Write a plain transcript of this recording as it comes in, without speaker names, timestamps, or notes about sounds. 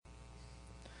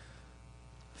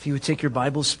If you would take your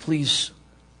Bibles, please,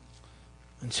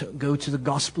 and go to the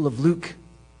Gospel of Luke.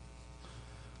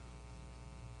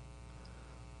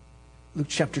 Luke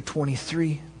chapter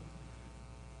 23.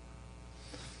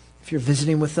 If you're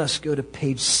visiting with us, go to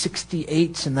page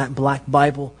 68 in that black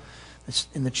Bible that's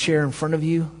in the chair in front of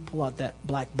you. Pull out that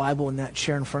black Bible in that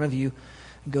chair in front of you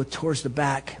and go towards the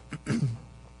back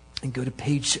and go to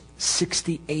page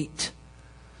 68.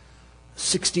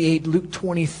 68, Luke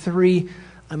 23.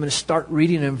 I'm going to start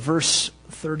reading in verse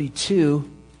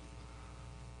 32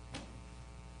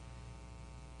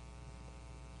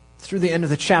 through the end of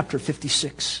the chapter,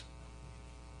 56.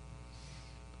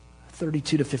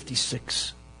 32 to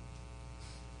 56.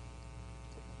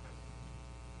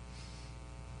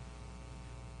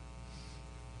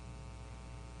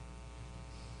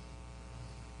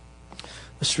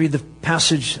 Let's read the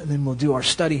passage and then we'll do our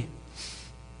study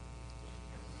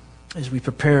as we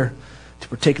prepare to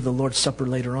partake of the Lord's Supper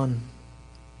later on.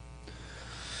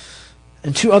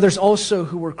 And two others also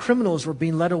who were criminals were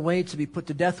being led away to be put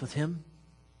to death with him.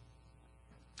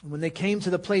 And when they came to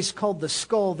the place called the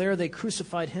Skull, there they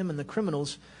crucified him and the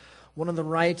criminals, one on the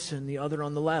right and the other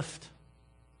on the left.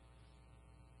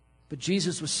 But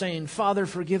Jesus was saying, "Father,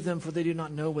 forgive them, for they do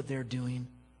not know what they are doing."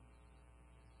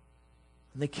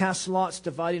 And they cast lots,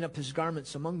 dividing up his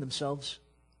garments among themselves.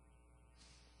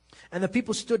 And the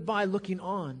people stood by looking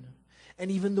on. And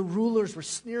even the rulers were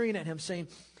sneering at him, saying,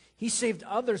 "He saved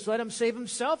others, let him save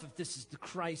himself, if this is the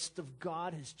Christ of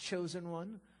God, his chosen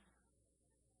one."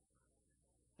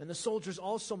 And the soldiers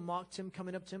also mocked him,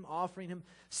 coming up to him, offering him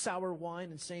sour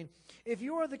wine, and saying, "If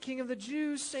you are the king of the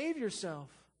Jews, save yourself."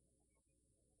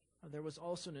 And there was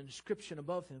also an inscription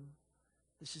above him,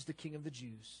 "This is the King of the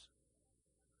Jews."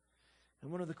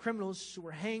 And one of the criminals who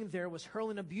were hanged there was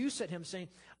hurling abuse at him, saying,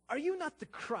 "Are you not the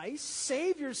Christ?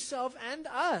 Save yourself and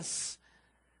us."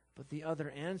 But the other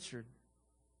answered,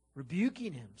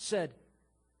 rebuking him, said,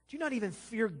 "Do you not even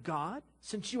fear God,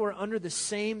 since you are under the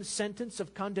same sentence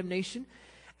of condemnation?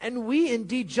 And we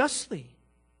indeed justly,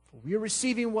 for we are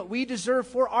receiving what we deserve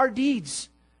for our deeds.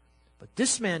 But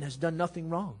this man has done nothing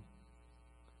wrong."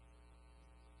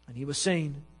 And he was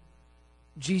saying,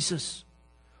 "Jesus,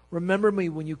 remember me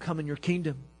when you come in your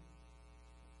kingdom."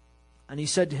 And he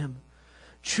said to him,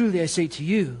 "Truly I say to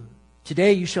you,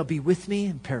 today you shall be with me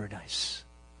in paradise."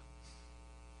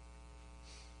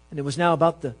 And it was now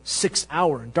about the 6th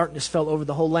hour, and darkness fell over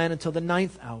the whole land until the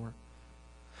 9th hour,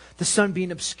 the sun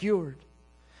being obscured.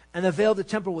 And the veil of the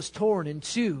temple was torn in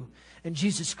two. And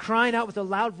Jesus, crying out with a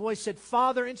loud voice, said,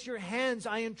 "Father, into your hands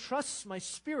I entrust my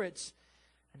spirits."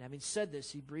 And having said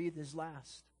this, he breathed his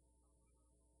last.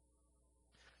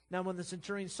 Now when the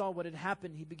centurion saw what had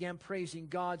happened, he began praising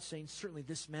God, saying, "Certainly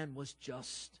this man was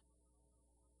just."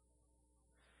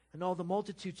 And all the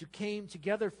multitudes who came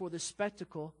together for this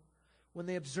spectacle, when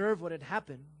they observed what had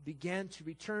happened, began to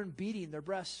return, beating their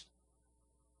breasts.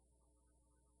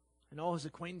 And all his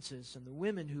acquaintances and the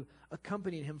women who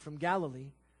accompanied him from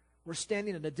Galilee were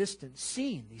standing at a distance,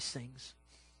 seeing these things.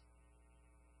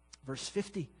 Verse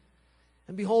 50.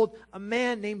 And behold, a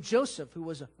man named Joseph, who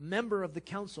was a member of the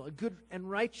council, a good and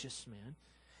righteous man,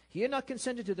 he had not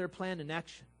consented to their plan and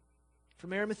action.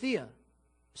 From Arimathea,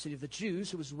 the city of the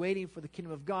Jews, who was waiting for the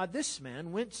kingdom of God, this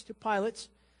man went to Pilate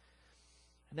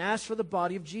and asked for the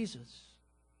body of Jesus.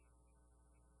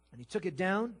 And he took it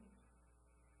down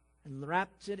and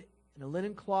wrapped it in a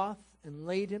linen cloth and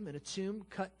laid him in a tomb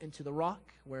cut into the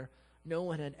rock where no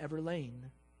one had ever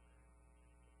lain.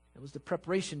 It was the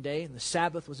preparation day, and the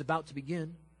Sabbath was about to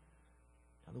begin.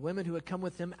 Now the women who had come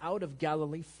with him out of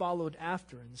Galilee followed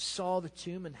after and saw the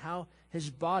tomb and how his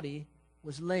body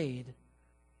was laid.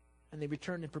 And they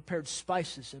returned and prepared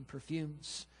spices and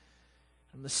perfumes.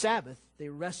 On the Sabbath they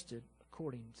rested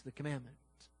according to the commandment.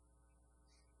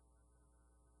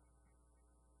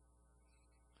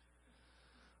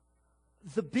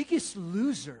 The Biggest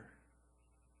Loser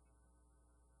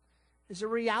is a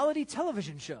reality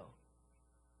television show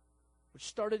which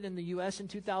started in the U.S. in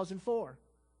 2004.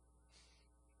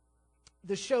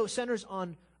 The show centers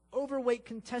on overweight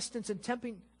contestants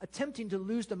attempting to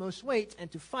lose the most weight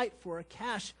and to fight for a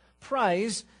cash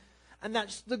prize. And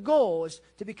that's the goal, is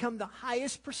to become the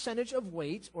highest percentage of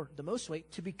weight, or the most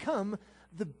weight, to become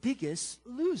the biggest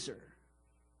loser.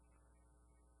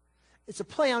 It's a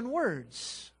play on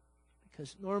words,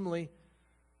 because normally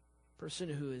a person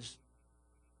who is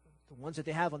the ones that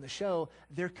they have on the show,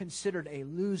 they're considered a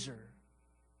loser,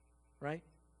 right?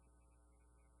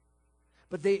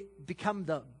 But they become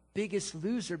the biggest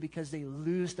loser because they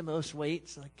lose the most weight.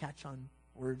 It's like catch on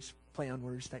words, play on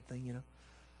words type thing, you know.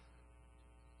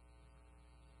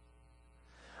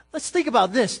 Let's think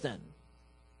about this then.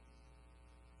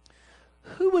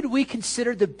 who would we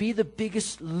consider to be the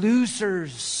biggest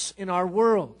losers in our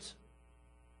world?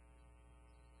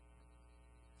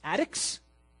 Addicts?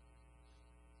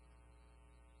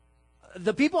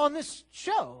 The people on this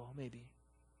show, maybe.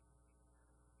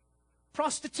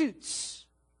 Prostitutes.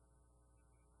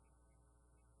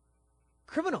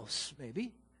 Criminals,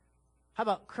 maybe. How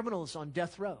about criminals on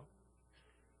death row?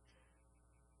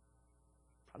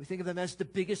 Probably think of them as the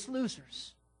biggest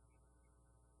losers.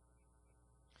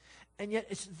 And yet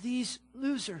it's these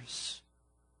losers,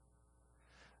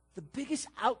 the biggest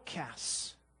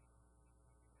outcasts,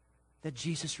 that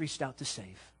Jesus reached out to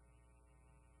save.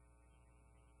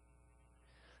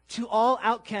 To all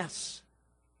outcasts,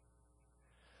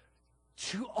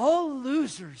 to all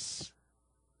losers,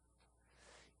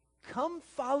 come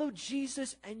follow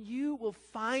Jesus and you will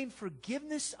find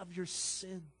forgiveness of your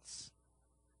sins.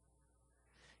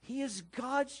 He is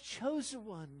God's chosen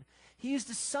one. He is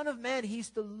the Son of Man. He's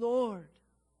the Lord.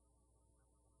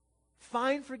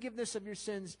 Find forgiveness of your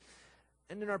sins.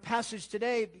 And in our passage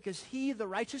today, because He, the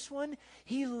righteous one,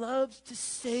 He loves to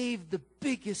save the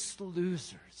biggest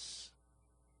losers.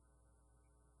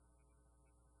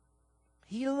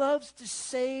 He loves to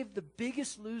save the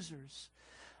biggest losers.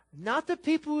 Not the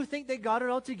people who think they got it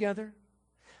all together.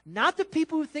 Not the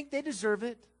people who think they deserve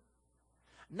it.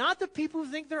 Not the people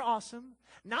who think they're awesome.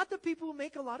 Not the people who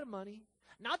make a lot of money.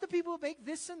 Not the people who make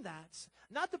this and that.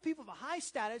 Not the people of a high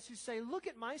status who say, look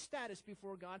at my status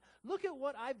before God. Look at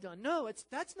what I've done. No,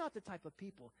 that's not the type of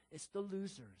people. It's the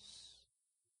losers.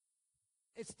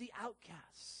 It's the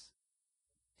outcasts.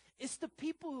 It's the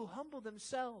people who humble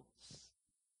themselves.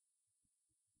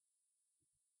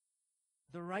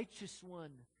 The righteous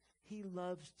one, He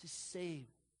loves to save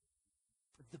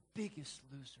the biggest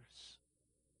losers.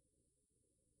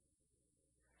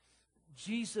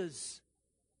 Jesus,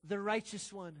 the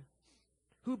righteous one,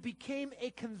 who became a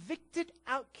convicted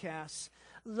outcast,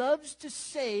 loves to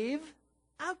save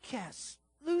outcasts,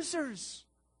 losers.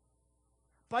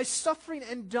 By suffering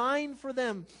and dying for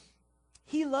them,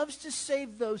 He loves to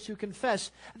save those who confess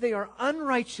they are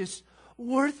unrighteous,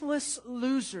 worthless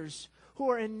losers who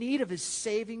are in need of His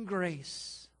saving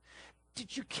grace.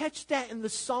 Did you catch that in the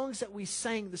songs that we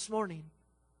sang this morning?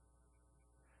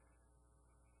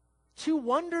 Two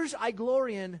wonders I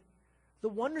glory in, the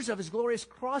wonders of His glorious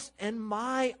cross and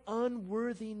my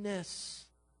unworthiness.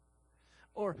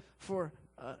 Or for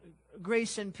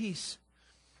grace and peace.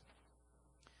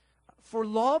 For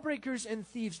lawbreakers and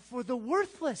thieves, for the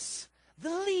worthless, the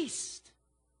least.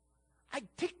 I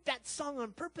picked that song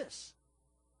on purpose.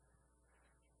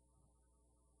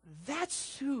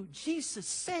 That's who Jesus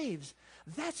saves.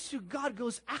 That's who God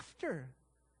goes after.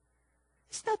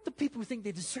 It's not the people who think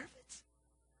they deserve it.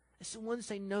 It's the ones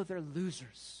they know they're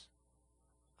losers.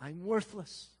 I'm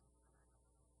worthless.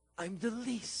 I'm the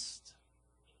least.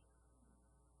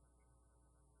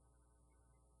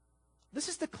 This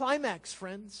is the climax,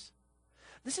 friends.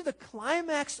 This is the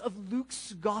climax of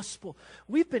Luke's gospel.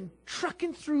 We've been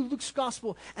trucking through Luke's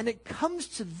gospel, and it comes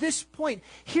to this point.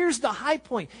 Here's the high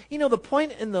point. You know, the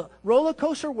point in the roller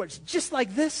coaster where it's just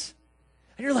like this?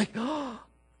 And you're like, oh,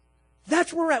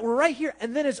 that's where we're at. We're right here.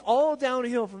 And then it's all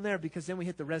downhill from there because then we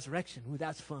hit the resurrection. Ooh,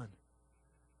 that's fun.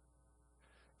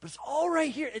 But it's all right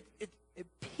here. It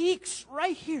peaks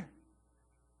right here.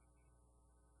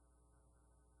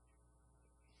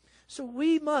 So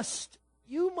you must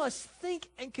think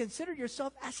and consider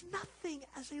yourself as nothing,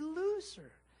 as a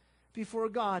loser before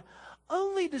God,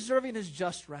 only deserving His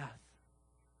just wrath.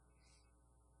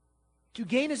 To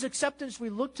gain His acceptance, we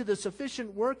look to the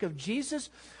sufficient work of Jesus,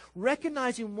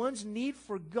 recognizing one's need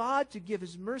for God to give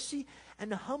His mercy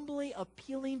and humbly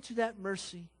appealing to that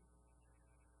mercy.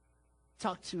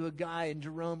 Talked to a guy in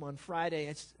Jerome on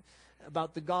Friday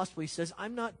about the gospel. He says, I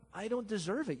don't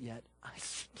deserve it yet. I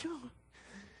said, no.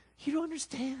 You don't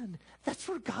understand. That's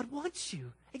where God wants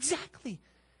you. Exactly.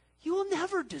 You will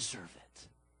never deserve it.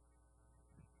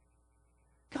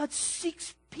 God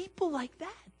seeks people like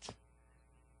that.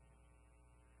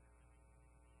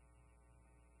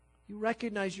 You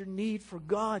recognize your need for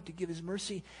God to give His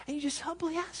mercy, and you just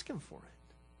humbly ask Him for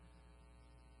it.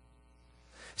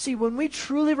 See, when we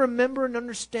truly remember and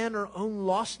understand our own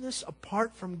lostness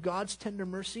apart from God's tender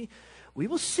mercy, we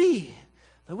will see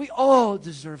that we all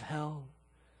deserve hell.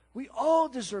 We all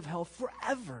deserve hell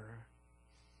forever.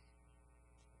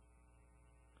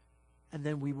 And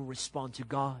then we will respond to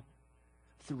God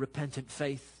through repentant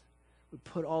faith. We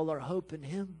put all our hope in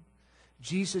Him.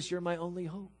 Jesus, you're my only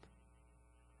hope.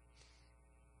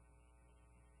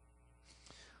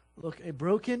 Look, a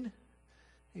broken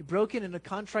and a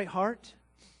contrite heart,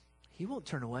 He won't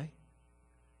turn away.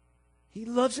 He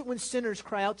loves it when sinners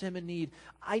cry out to him in need.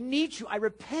 I need you. I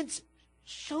repent.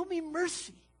 Show me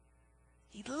mercy.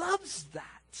 He loves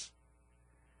that.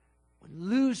 When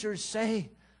losers say,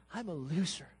 I'm a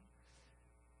loser,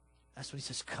 that's when he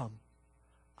says, come.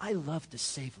 I love to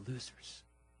save losers.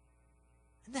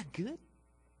 Isn't that good?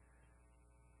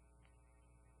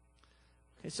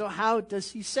 Okay, so how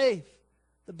does he save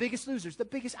the biggest losers, the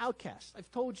biggest outcasts?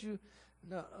 I've told you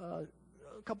a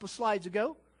couple slides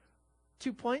ago.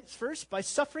 2 points. First, by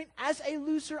suffering as a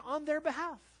loser on their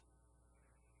behalf.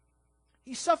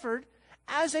 He suffered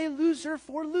as a loser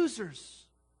for losers.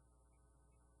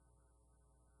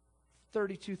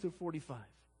 32 through 45.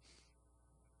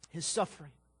 His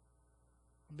suffering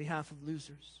on behalf of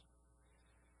losers.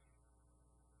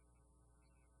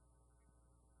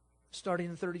 Starting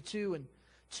in 32, and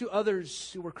 2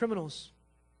 others who were criminals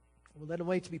were led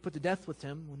away to be put to death with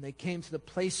him. When they came to the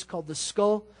place called the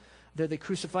Skull, there they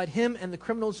crucified him and the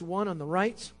criminals, one on the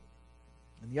right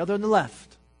and the other on the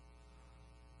left.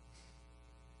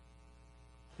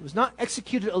 He was not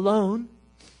executed alone.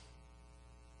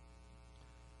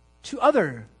 2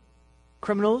 other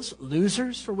criminals,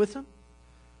 losers, were with him.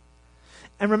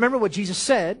 And remember what Jesus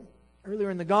said earlier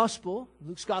in the gospel,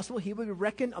 Luke's gospel, he would be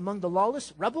reckoned among the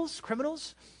lawless, rebels,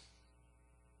 criminals.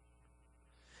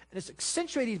 And it's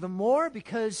accentuated even more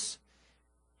because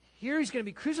here he's going to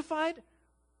be crucified,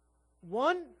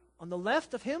 one on the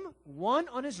left of him, one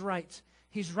on his right.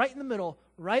 He's right in the middle,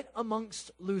 right amongst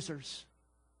losers.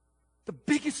 The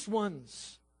biggest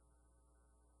ones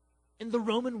in the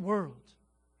Roman world.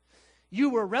 You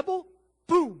were a rebel,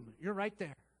 boom, you're right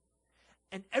there.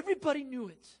 And everybody knew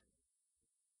it.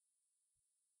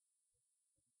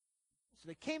 So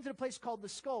they came to the place called the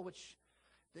Skull, which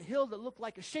the hill that looked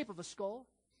like a shape of a skull.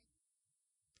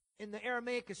 In the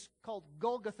Aramaic, it's called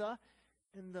Golgotha.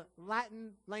 In the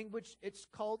Latin language, it's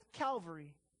called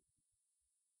Calvary.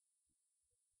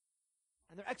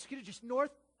 And they're executed just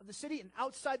north of the city and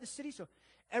outside the city, so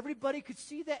everybody could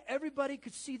see that. Everybody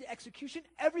could see the execution.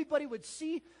 Everybody would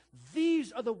see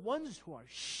these are the ones who are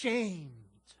shamed.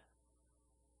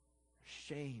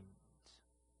 Shamed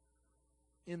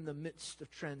in the midst of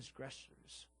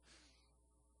transgressors.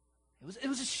 It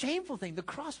was a shameful thing. The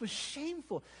cross was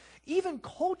shameful. Even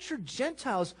cultured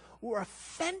Gentiles were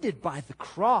offended by the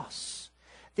cross.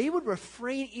 They would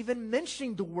refrain even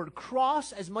mentioning the word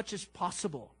cross as much as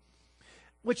possible.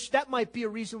 Which that might be a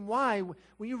reason why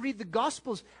when you read the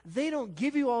Gospels, they don't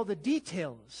give you all the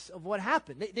details of what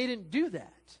happened. They didn't do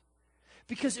that.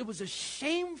 Because it was a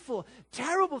shameful,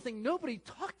 terrible thing. Nobody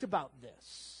talked about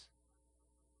this.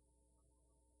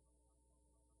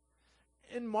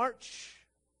 In March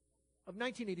of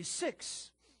 1986,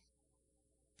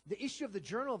 the issue of the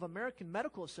Journal of American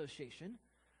Medical Association,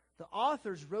 the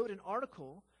authors wrote an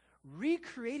article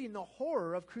recreating the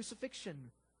horror of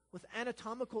crucifixion with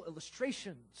anatomical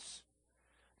illustrations.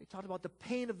 They talked about the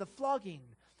pain of the flogging,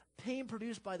 pain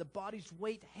produced by the body's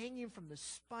weight hanging from the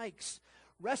spikes,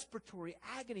 respiratory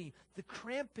agony, the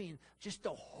cramping, just the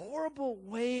horrible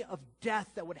way of death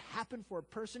that would happen for a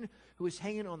person who is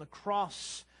hanging on the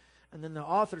cross. And then the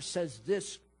author says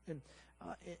this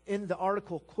in the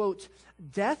article, quote,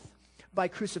 "Death by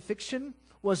crucifixion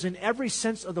was in every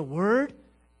sense of the word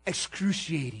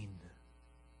excruciating.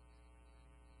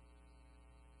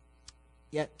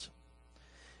 Yet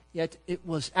it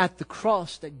was at the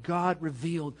cross that God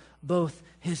revealed both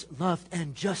His love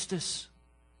and justice.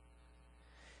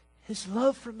 His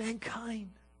love for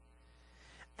mankind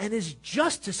and His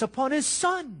justice upon His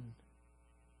Son,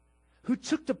 who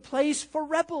took the place for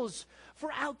rebels,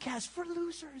 for outcasts, for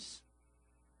losers,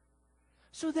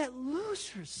 so that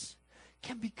losers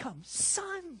can become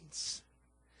sons.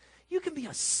 You can be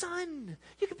a son.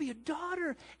 You can be a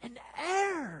daughter, an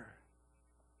heir.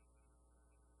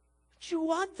 Don't you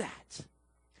want that?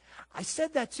 I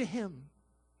said that to him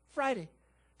Friday.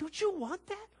 Don't you want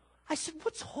that? I said,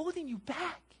 what's holding you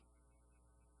back?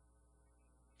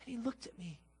 And he looked at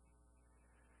me.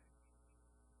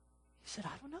 He said,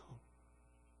 I don't know.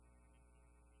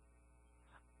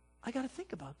 I got to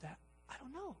think about that. I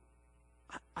don't know.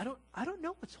 I don't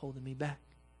know what's holding me back.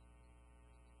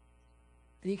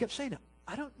 And he kept saying it.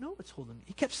 I don't know what's holding me.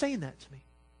 He kept saying that to me.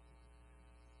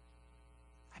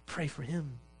 I pray for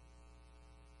him.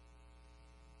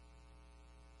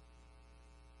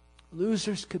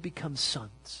 Losers could become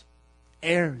sons,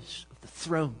 heirs of the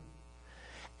throne,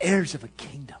 heirs of a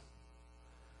kingdom.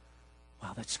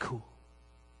 Wow, that's cool.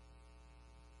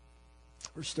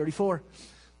 Verse 34.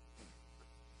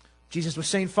 Jesus was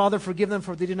saying, Father, forgive them,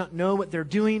 for they do not know what they're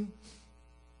doing.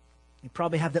 You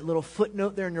probably have that little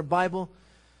footnote there in your Bible.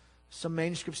 Some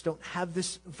manuscripts don't have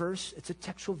this verse. It's a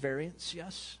textual variance,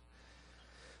 yes.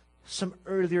 Some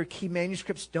earlier key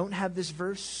manuscripts don't have this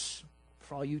verse,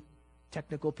 for all you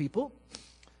technical people.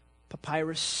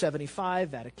 Papyrus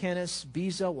 75, Vaticanus,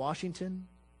 Beza, Washington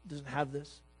doesn't have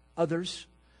this. Others.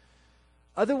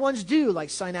 Other ones do, like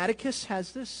Sinaiticus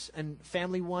has this, and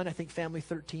Family 1, I think Family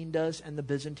 13 does, and the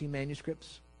Byzantine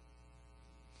manuscripts.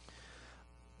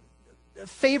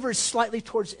 Favors slightly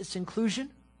towards its inclusion.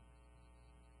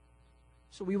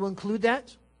 So we will include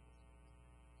that.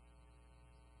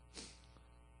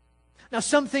 Now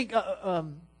some think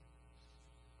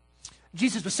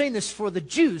Jesus was saying this for the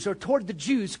Jews, or toward the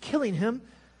Jews killing him.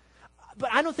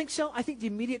 But I don't think so. I think the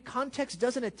immediate context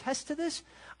doesn't attest to this.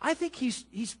 I think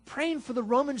he's praying for the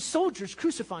Roman soldiers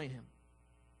crucifying him.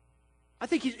 I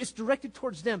think it's directed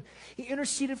towards them. He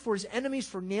interceded for his enemies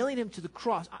for nailing him to the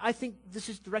cross. I think this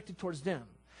is directed towards them.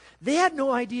 They had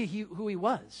no idea who he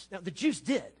was. Now, the Jews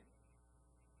did.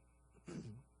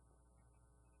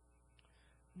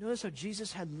 Notice how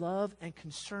Jesus had love and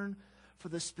concern for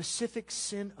the specific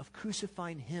sin of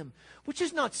crucifying him, which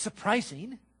is not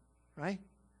surprising, right?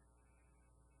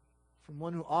 From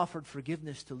one who offered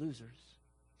forgiveness to losers.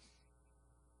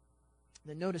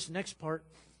 Then notice the next part,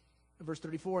 verse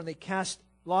 34, and they cast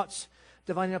lots,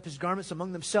 dividing up his garments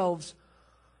among themselves.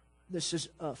 This is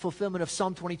fulfillment of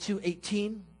Psalm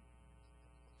 22:18.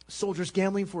 Soldiers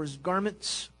gambling for his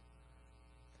garments.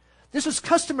 This was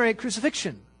customary at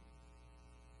crucifixion.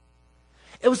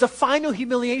 It was a final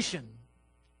humiliation,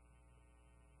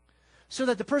 so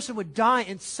that the person would die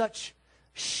in such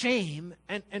shame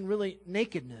and really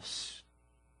nakedness.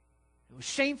 It was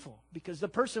shameful because the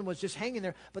person was just hanging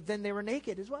there, but then they were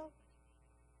naked as well.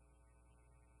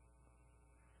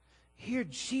 Here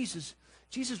Jesus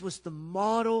was the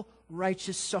model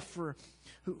righteous sufferer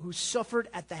who suffered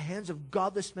at the hands of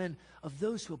godless men, of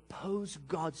those who oppose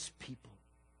God's people.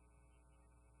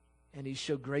 And he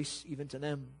showed grace even to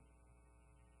them.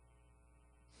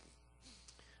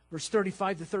 Verse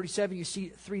 35 to 37, you see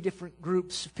three different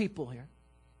groups of people here.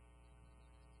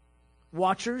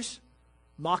 Watchers,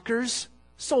 mockers,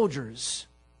 soldiers.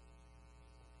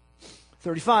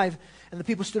 35, and the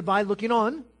people stood by looking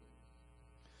on.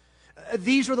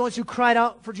 These were the ones who cried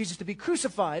out for Jesus to be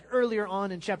crucified earlier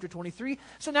on in chapter 23.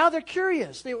 So now they're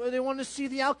curious. They want to see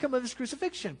the outcome of his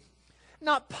crucifixion.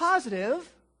 Not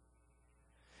positive,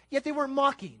 yet they weren't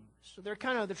mocking. So they're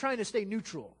trying to stay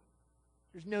neutral.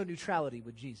 There's no neutrality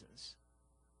with Jesus.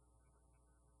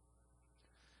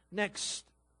 Next,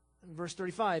 in verse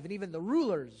 35, and even the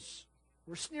rulers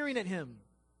were sneering at him.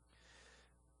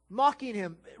 Mocking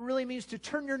him, it really means to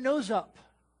turn your nose up.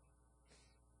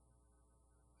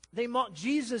 They mocked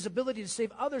Jesus' ability to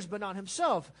save others, but not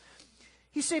himself.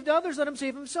 He saved others, let him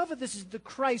save himself. If this is the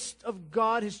Christ of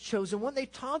God, his chosen one, they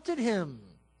taunted him.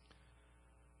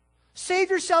 Save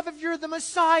yourself if you're the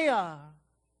Messiah.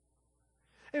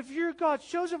 If you're God's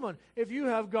chosen one, if you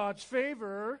have God's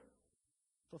favor.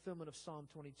 Fulfillment of Psalm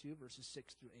 22, verses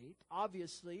 6 through 8.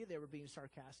 Obviously, they were being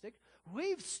sarcastic.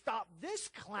 We've stopped this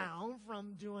clown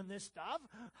from doing this stuff.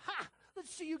 Ha!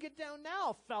 Let's see you get down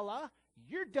now, fella.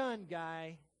 You're done,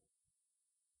 guy.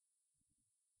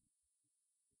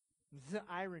 The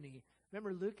irony.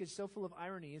 Remember, Luke is so full of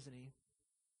irony, isn't he?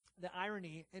 The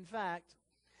irony, in fact,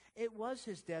 it was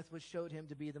his death which showed him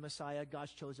to be the Messiah,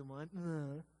 God's chosen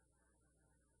one.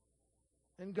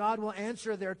 And God will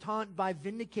answer their taunt by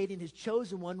vindicating his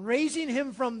chosen one, raising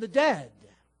him from the dead.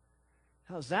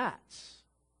 How's that?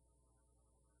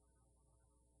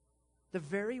 The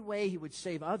very way he would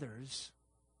save others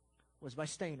was by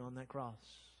staying on that cross.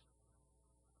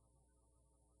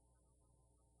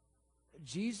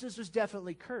 Jesus was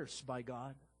definitely cursed by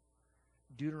God.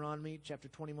 Deuteronomy chapter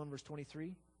 21, verse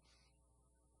 23.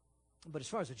 But as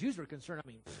far as the Jews were concerned,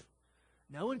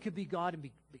 no one could be God and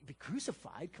be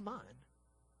crucified. Come on.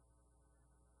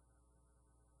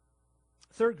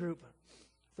 Third group,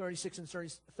 36 and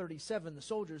 37, the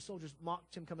soldiers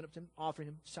mocked him, coming up to him, offering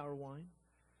him sour wine.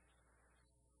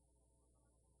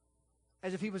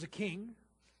 As if he was a king.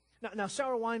 Now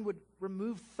sour wine would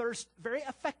remove thirst very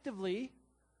effectively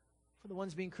for the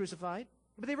ones being crucified.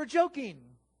 But they were joking.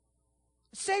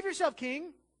 Save yourself,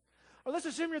 king. Or let's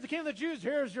assume you're the king of the Jews.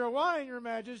 Here's your wine, your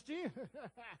majesty.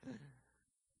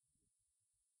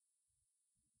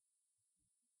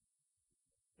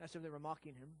 That's if they were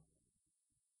mocking him.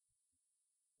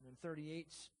 And in 38,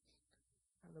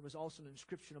 there was also an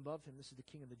inscription above him. This is the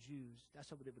King of the Jews.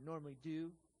 That's what they would normally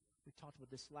do. We talked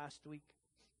about this last week.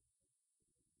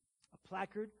 A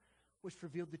placard which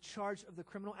revealed the charge of the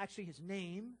criminal. Actually, his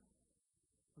name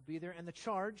would be there. And the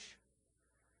charge,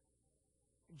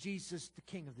 Jesus, the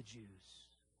King of the Jews.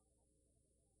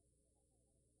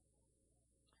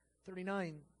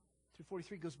 39, through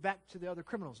 43 goes back to the other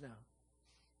criminals now.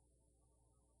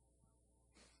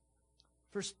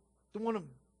 First, the one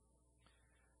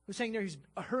who's saying there he's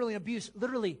hurling abuse,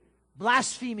 literally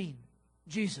blaspheming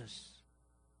Jesus.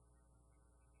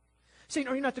 Saying,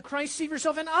 are you not the Christ? Save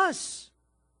yourself and us.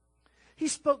 He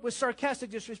spoke with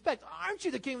sarcastic disrespect. Aren't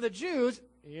you the king of the Jews?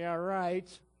 Yeah, right.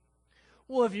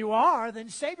 Well, if you are, then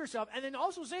save yourself and then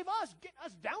also save us. Get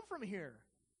us down from here.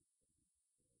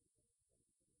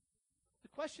 The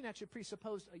question actually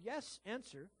presupposed a yes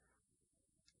answer.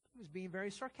 He was being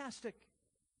very sarcastic.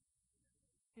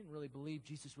 He didn't really believe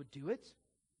Jesus would do it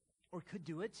or could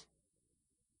do it.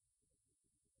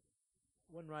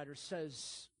 One writer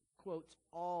says, quote,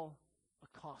 all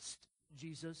accost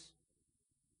Jesus.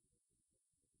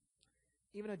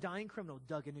 Even a dying criminal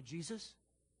dug into Jesus.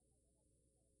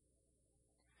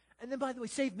 And then, by the way,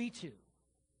 save me too.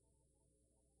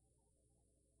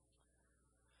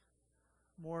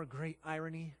 More great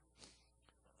irony.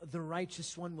 The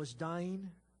righteous one was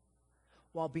dying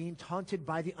while being taunted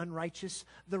by the unrighteous.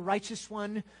 The righteous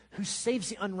one who saves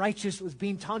the unrighteous was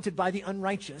being taunted by the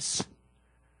unrighteous.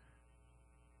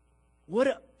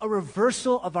 What a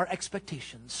reversal of our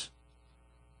expectations.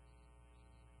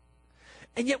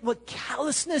 And yet what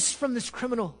callousness from this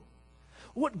criminal.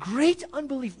 What great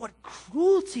unbelief. What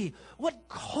cruelty. What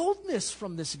coldness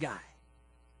from this guy.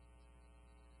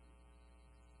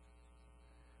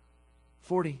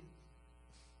 40.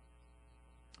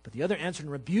 But the other answered,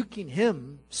 rebuking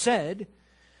him, said,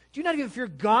 do you not even fear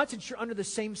God, since you're under the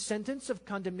same sentence of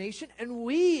condemnation? And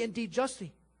we indeed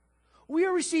justly. We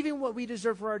are receiving what we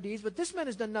deserve for our deeds, but this man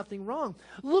has done nothing wrong.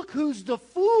 Look who's the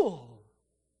fool.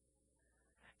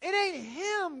 It ain't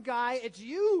him, guy. It's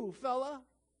you, fella.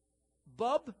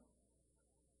 Bub.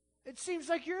 It seems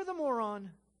like you're the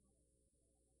moron.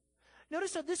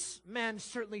 Notice that this man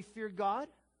certainly feared God.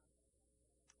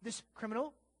 This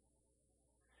criminal.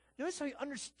 Notice how he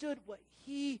understood what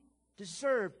he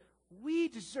deserved. We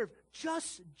deserve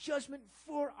just judgment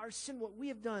for our sin, what we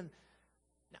have done.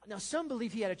 Now, some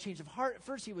believe he had a change of heart. At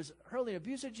first, he was hurling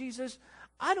abuse at Jesus.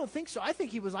 I don't think so. I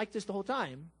think he was like this the whole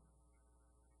time.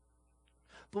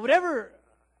 But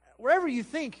wherever you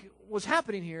think was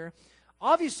happening here,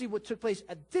 obviously what took place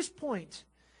at this point,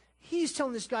 he's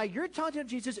telling this guy, your taunting of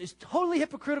Jesus is totally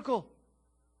hypocritical.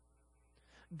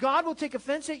 God will take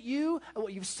offense at you, at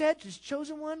what you've said to his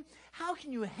chosen one. How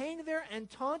can you hang there and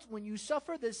taunt when you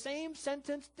suffer the same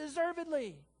sentence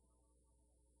deservedly?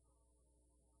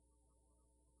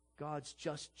 God's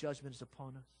just judgment is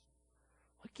upon us.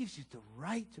 What gives you the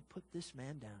right to put this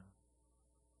man down?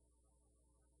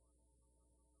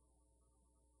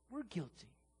 We're guilty.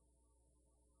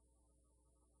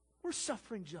 We're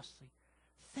suffering justly.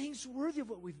 Things worthy of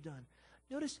what we've done.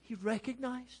 Notice he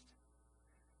recognized,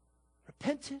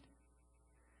 repented,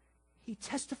 he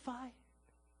testified.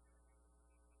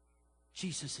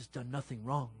 Jesus has done nothing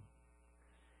wrong.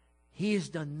 He has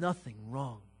done nothing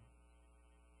wrong.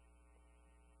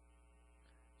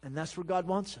 And that's where God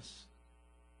wants us.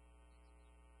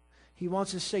 He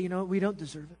wants us to say, you know, we don't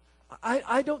deserve it.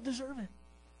 I don't deserve it.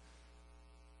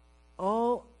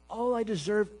 All I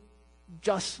deserve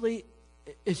justly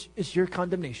is your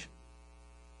condemnation.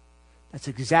 That's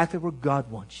exactly where God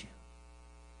wants you.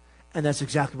 And that's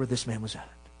exactly where this man was at.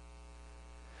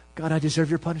 God, I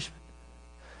deserve your punishment.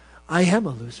 I am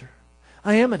a loser.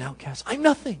 I am an outcast. I'm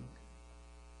nothing.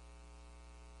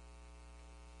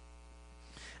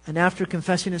 And after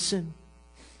confessing his sin,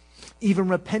 even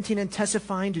repenting and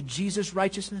testifying to Jesus'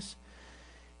 righteousness,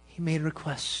 he made a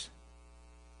request.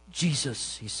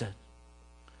 Jesus, he said,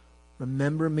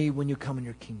 remember me when you come in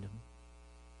your kingdom.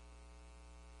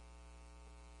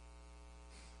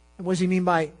 And what does he mean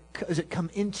by, does it come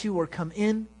into or come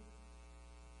in?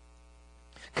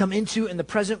 Come into in the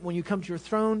present when you come to your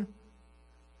throne,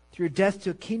 through your death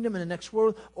to a kingdom in the next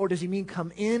world? Or does he mean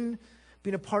come in,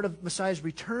 being a part of Messiah's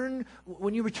return,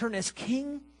 when you return as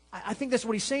king? I think that's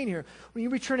what he's saying here. When you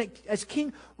return as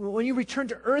king, when you return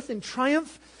to earth in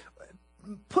triumph,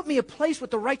 put me a place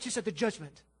with the righteous at the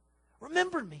judgment.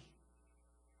 Remember me.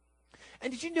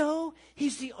 And did you know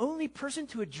he's the only person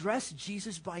to address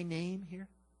Jesus by name here?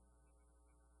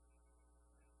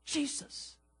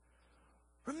 Jesus,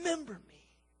 remember me.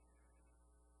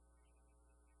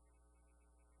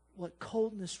 What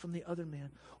coldness from the other man.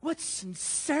 What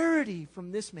sincerity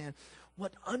from this man.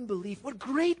 What unbelief. What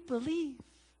great belief.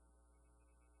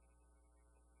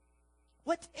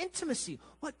 What intimacy.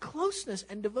 What closeness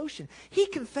and devotion. He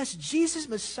confessed Jesus'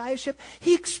 messiahship.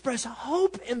 He expressed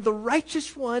hope in the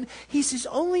righteous one. He's his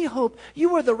only hope.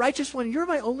 You are the righteous one. You're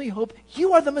my only hope.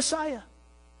 You are the Messiah.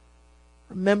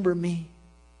 Remember me,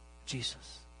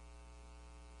 Jesus.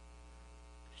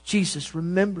 Jesus,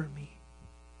 remember me.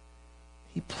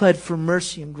 He pled for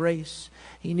mercy and grace.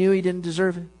 He knew he didn't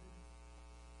deserve it.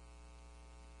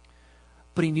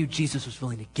 But he knew Jesus was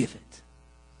willing to give it.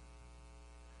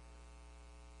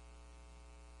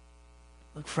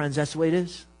 Look, friends, that's the way it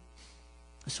is.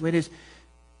 That's the way it is.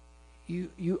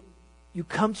 You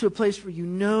come to a place where you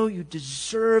know you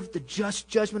deserve the just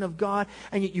judgment of God,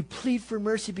 and yet you plead for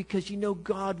mercy because you know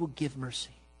God will give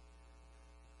mercy.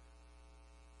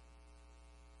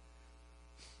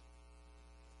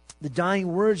 The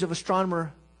dying words of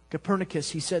astronomer Copernicus,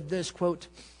 he said this, quote,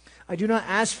 "I do not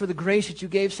ask for the grace that you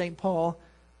gave St. Paul,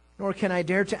 nor can I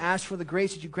dare to ask for the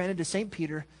grace that you granted to St.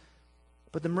 Peter,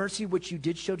 but the mercy which you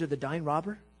did show to the dying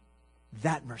robber,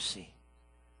 that mercy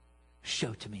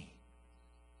show to me."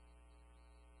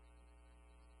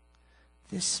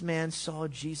 This man saw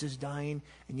Jesus dying,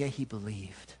 and yet he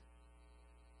believed.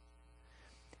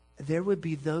 There would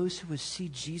be those who would see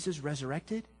Jesus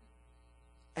resurrected,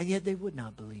 and yet they would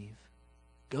not believe.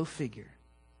 Go figure.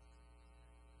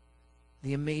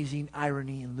 The amazing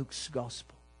irony in Luke's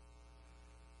gospel.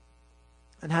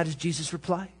 And how does Jesus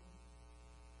reply?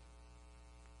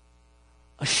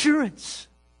 Assurance.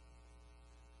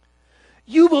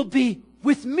 You will be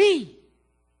with me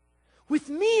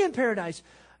in paradise.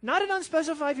 Not an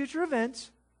unspecified future event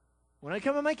when I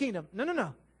come in my kingdom.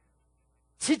 No.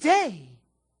 Today,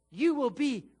 you will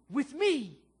be with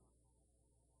me.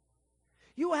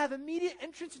 You will have immediate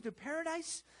entrance into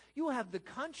paradise. You will have the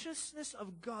consciousness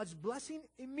of God's blessing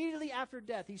immediately after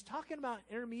death. He's talking about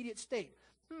an intermediate state.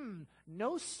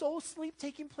 No soul sleep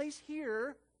taking place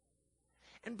here.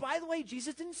 And by the way,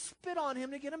 Jesus didn't spit on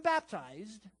him to get him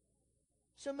baptized.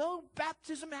 So no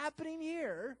baptism happening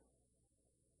here.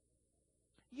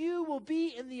 You will be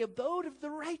in the abode of the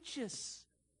righteous.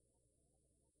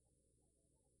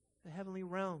 The heavenly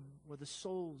realm where the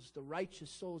souls, the righteous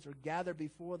souls, are gathered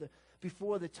before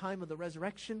the time of the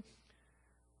resurrection.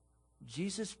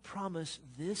 Jesus promised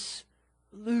this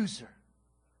loser,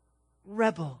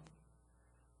 rebel,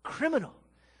 criminal,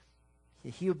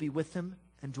 that he would be with him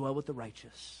and dwell with the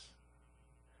righteous.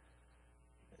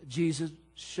 Jesus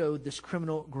showed this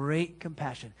criminal great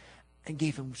compassion and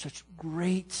gave him such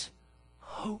great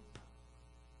hope.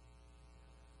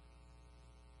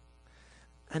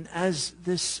 And as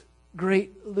this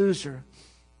great loser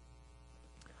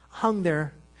hung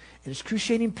there in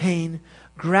excruciating pain,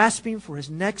 grasping for his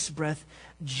next breath,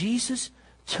 Jesus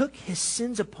took his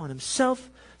sins upon himself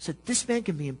so that this man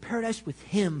can be in paradise with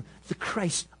him, the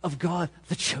Christ of God,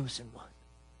 the chosen one.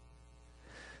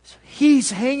 So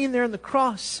he's hanging there on the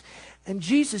cross, and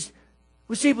Jesus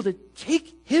was able to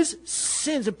take his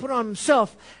sins and put on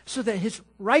himself so that his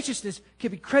righteousness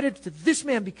could be credited to this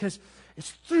man, because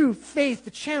it's through faith,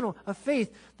 the channel of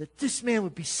faith, that this man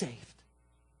would be saved.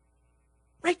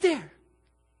 Right there.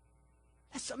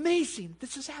 That's amazing.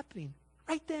 This is happening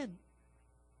right then.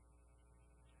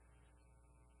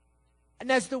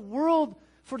 And as the world,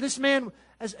 for this man,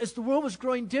 as the world was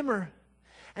growing dimmer,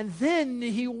 and then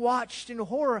he watched in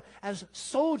horror as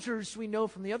soldiers, we know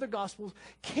from the other Gospels,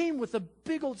 came with a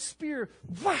big old spear,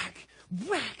 whack,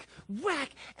 whack,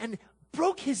 whack, and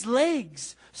broke his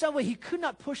legs. So that way he could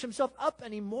not push himself up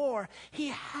anymore. He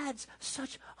had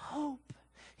such hope.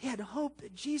 He had hope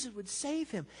that Jesus would save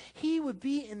him. He would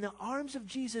be in the arms of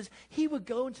Jesus. He would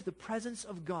go into the presence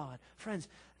of God. Friends,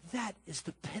 that is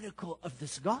the pinnacle of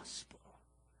this gospel.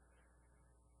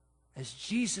 As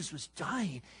Jesus was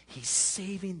dying, he's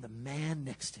saving the man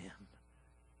next to him.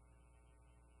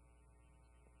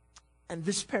 And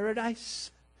this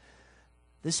paradise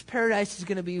is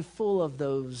going to be full of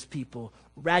those people.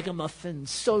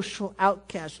 Ragamuffins, social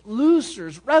outcasts,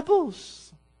 losers,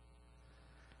 rebels.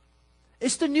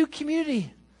 It's the new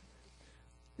community.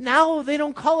 Now they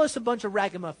don't call us a bunch of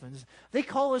ragamuffins. They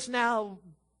call us now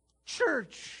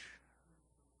church.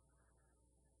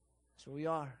 That's what we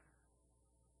are.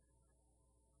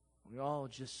 We're all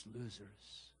just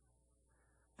losers,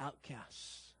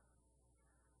 outcasts,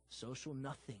 social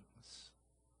nothings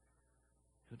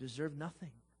who deserve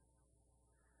nothing.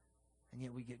 And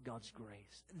yet we get God's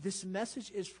grace. This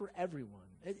message is for everyone.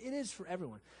 It is for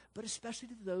everyone, but especially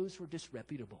to those who are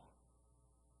disreputable.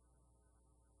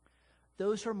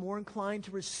 Those who are more inclined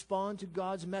to respond to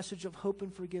God's message of hope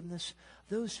and forgiveness.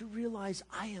 Those who realize,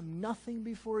 I am nothing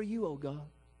before you, O God.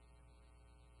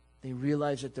 They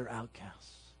realize that they're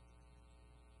outcasts.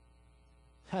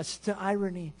 That's the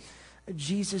irony.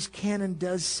 Jesus can and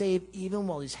does save even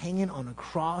while he's hanging on a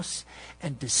cross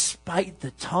and despite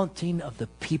the taunting of the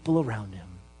people around him.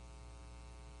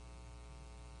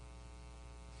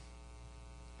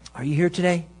 Are you here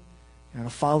today? You're a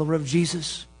follower of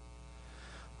Jesus?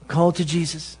 Called to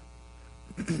Jesus?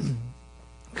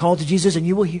 Call to Jesus and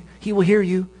He will hear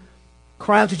you.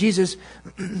 Cry out to Jesus.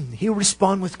 He will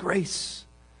respond with grace.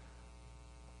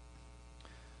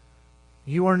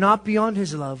 You are not beyond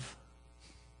His love.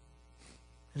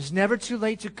 It is never too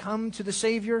late to come to the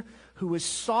Savior who is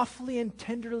softly and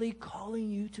tenderly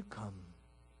calling you to come.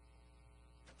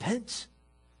 Repent.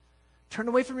 Turn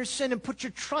away from your sin and put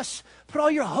your trust, put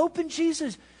all your hope in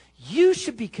Jesus. You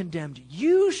should be condemned.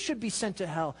 You should be sent to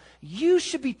hell. You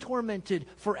should be tormented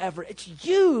forever. It's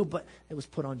you, but it was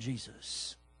put on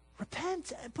Jesus.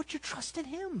 Repent and put your trust in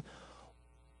Him.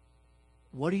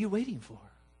 What are you waiting for?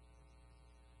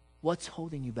 What's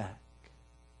holding you back?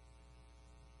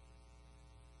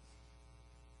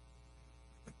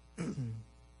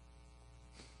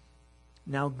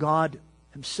 Now God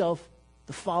Himself,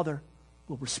 the Father,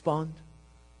 will respond.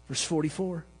 Verse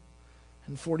 44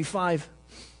 and 45.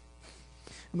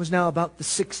 It was now about the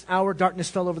 6th hour. Darkness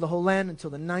fell over the whole land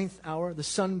until the 9th hour. The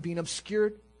sun being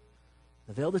obscured,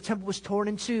 the veil of the temple was torn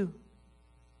in two.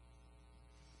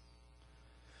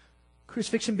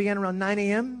 Crucifixion began around 9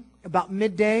 a.m. About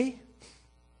midday,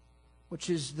 which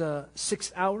is the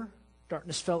 6th hour,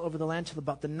 darkness fell over the land till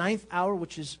about the 9th hour,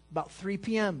 which is about 3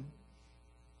 p.m.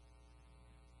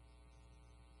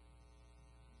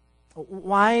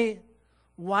 Why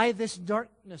this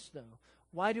darkness, though?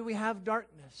 Why do we have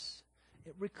darkness?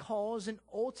 It recalls an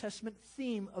Old Testament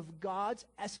theme of God's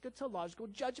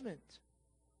eschatological judgment.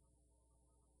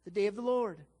 The day of the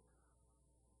Lord.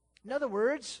 In other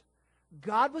words,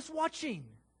 God was watching.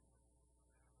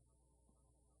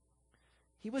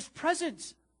 He was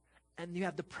present. And you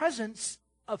have the presence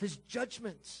of His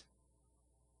judgment.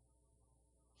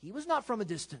 He was not from a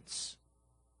distance.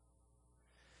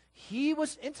 He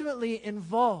was intimately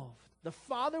involved. The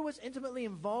Father was intimately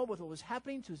involved with what was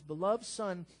happening to His beloved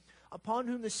Son, upon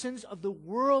whom the sins of the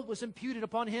world was imputed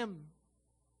upon Him.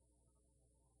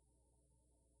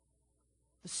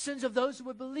 The sins of those who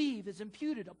would believe is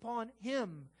imputed upon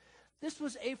Him. This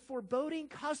was a foreboding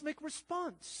cosmic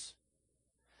response.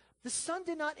 The sun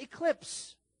did not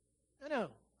eclipse. No.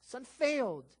 The sun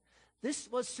failed. This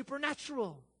was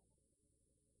supernatural.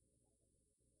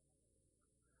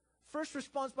 First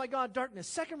response by God, darkness.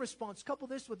 Second response, couple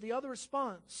this with the other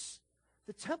response.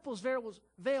 The temple's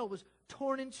veil was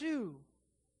torn in two.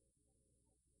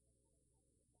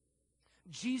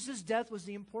 Jesus' death was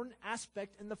the important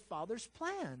aspect in the Father's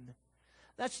plan.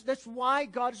 That's why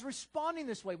God is responding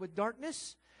this way, with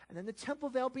darkness and then the temple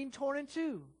veil being torn in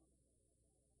two.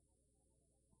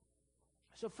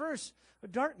 So first,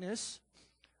 darkness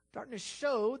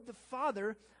showed the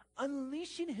Father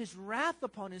unleashing His wrath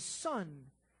upon His Son,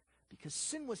 because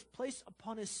sin was placed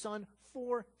upon His Son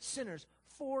for sinners,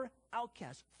 for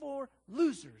outcasts, for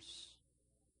losers.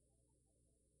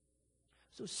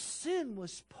 So sin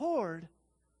was poured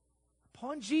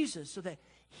upon Jesus so that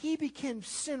He became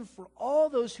sin for all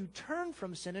those who turn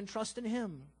from sin and trust in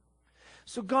Him.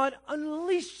 So God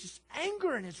unleashed His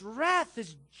anger and His wrath,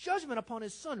 His judgment upon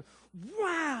His Son.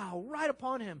 Wow, right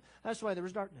upon Him. That's why there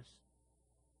was darkness.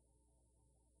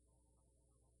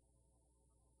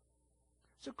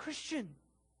 So Christian,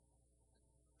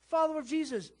 follower of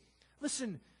Jesus,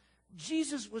 listen,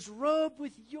 Jesus was robed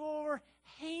with your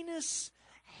heinous,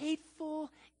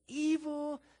 hateful,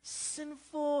 evil,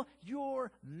 sinful,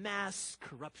 your mass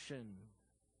corruption.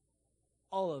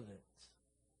 All of it.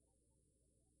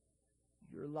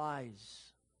 Your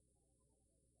lies,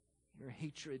 your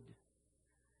hatred,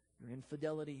 your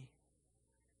infidelity,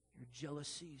 your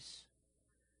jealousies,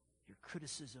 your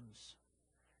criticisms,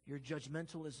 your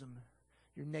judgmentalism,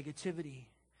 your negativity,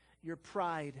 your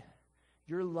pride,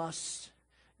 your lust,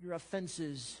 your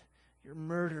offenses, your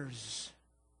murders,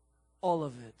 all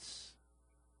of it.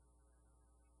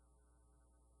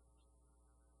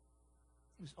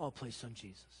 It was all placed on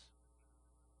Jesus.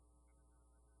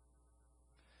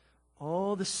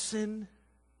 All the sin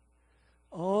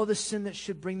that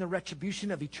should bring the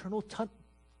retribution of eternal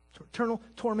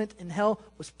torment in hell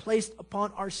was placed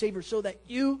upon our Savior, so that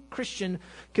you, Christian,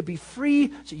 could be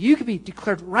free, so you could be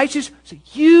declared righteous, so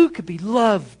you could be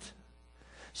loved,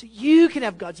 so you can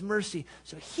have God's mercy,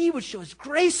 so He would show His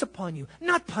grace upon you,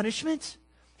 not punishment.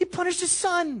 He punished His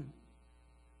Son.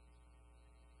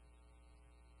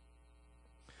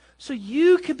 So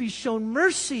you could be shown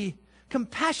mercy,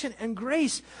 compassion, and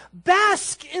grace.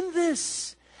 Bask in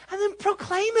this and then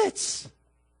proclaim it.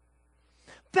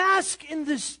 Bask in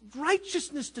this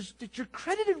righteousness that you're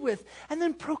credited with, and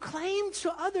then proclaim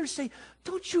to others. Say,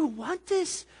 don't you want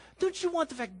this? Don't you want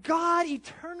the fact God,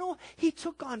 eternal, He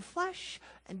took on flesh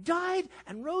and died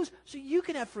and rose so you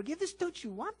can have forgiveness? Don't you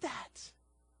want that?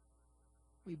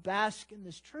 We bask in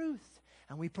this truth,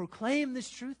 and we proclaim this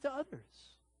truth to others.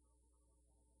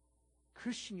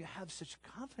 Christian, you have such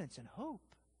confidence and hope.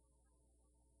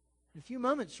 In a few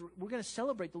moments, we're going to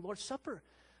celebrate the Lord's Supper.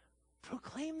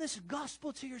 Proclaim this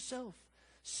gospel to yourself.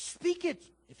 Speak it.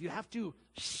 If you have to,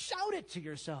 shout it to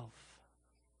yourself.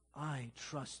 I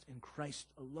trust in Christ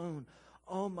alone.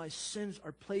 All my sins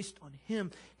are placed on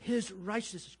him. His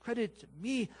righteousness is credited to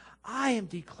me. I am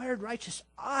declared righteous.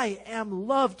 I am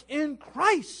loved in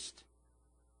Christ.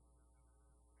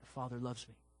 The Father loves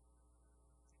me.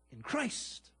 In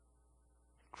Christ.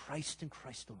 Christ and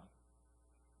Christ alone.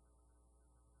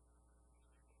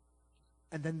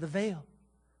 And then the veil.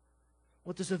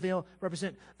 What does the veil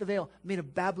represent? The veil made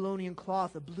of Babylonian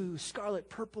cloth, a blue, scarlet,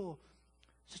 purple.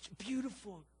 Such a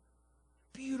beautiful,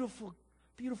 beautiful,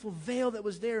 beautiful veil that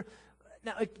was there.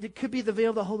 Now, it could be the veil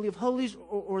of the Holy of Holies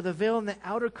or the veil in the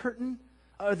outer curtain,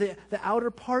 or the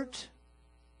outer part.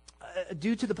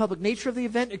 Due to the public nature of the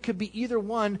event, it could be either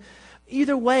one.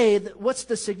 Either way, what's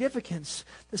the significance?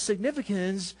 The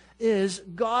significance is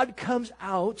God comes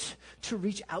out to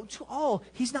reach out to all.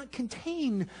 He's not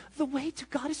contained. The way to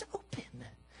God is open.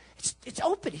 It's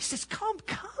open. He says, come,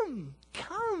 come,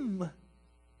 come,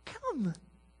 come.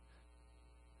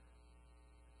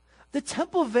 The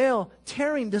temple veil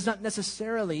tearing does not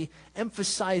necessarily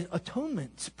emphasize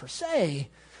atonement per se.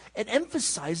 It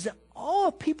emphasizes that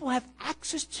all people have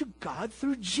access to God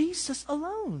through Jesus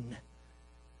alone.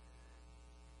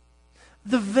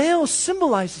 The veil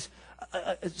symbolizes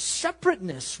a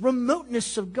separateness,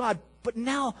 remoteness of God, but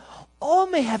now all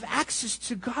may have access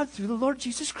to God through the Lord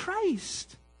Jesus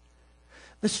Christ.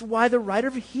 This is why the writer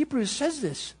of Hebrews says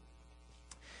this.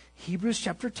 Hebrews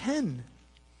chapter 10.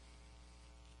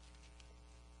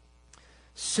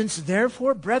 Since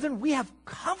therefore, brethren, we have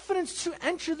confidence to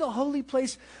enter the holy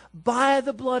place by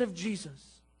the blood of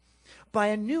Jesus, by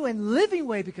a new and living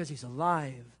way, because he's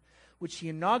alive, which he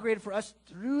inaugurated for us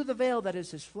through the veil that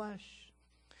is his flesh.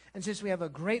 And since we have a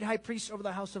great high priest over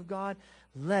the house of God,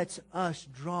 let us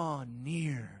draw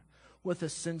near with a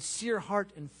sincere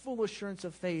heart and full assurance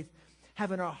of faith,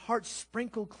 having our hearts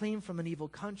sprinkled clean from an evil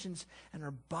conscience and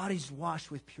our bodies washed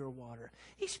with pure water.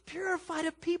 He's purified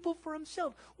a people for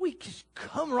himself. We just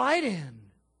come right in.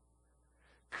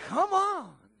 Come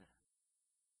on.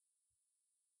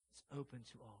 It's open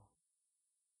to all.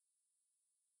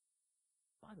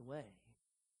 By the way,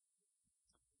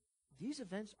 these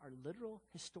events are literal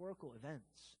historical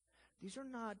events. These are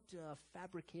not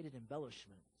fabricated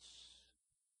embellishments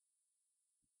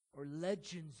or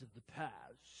legends of the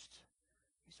past.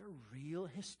 These are real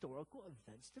historical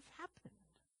events that have happened.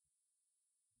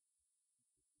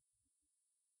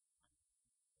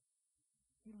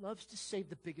 He loves to save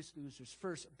the biggest losers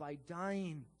first by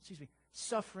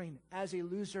suffering as a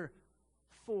loser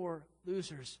for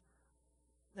losers.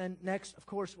 Then next, of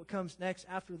course, what comes next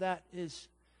after that is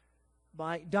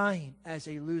by dying as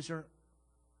a loser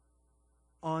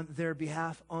on their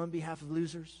behalf, on behalf of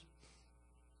losers.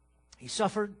 He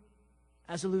suffered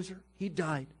as a loser. He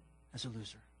died as a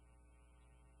loser.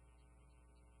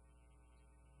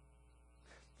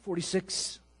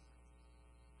 46.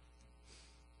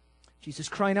 Jesus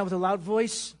crying out with a loud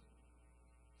voice.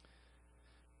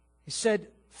 He said,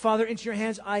 Father, into your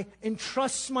hands I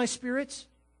entrust my spirit.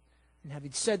 And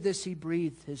having said this, he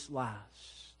breathed his last.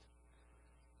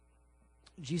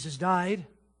 Jesus died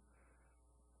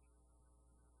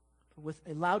with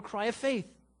a loud cry of faith.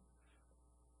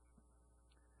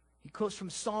 He quotes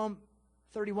from Psalm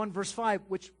 31, verse 5,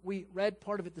 which we read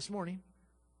part of it this morning.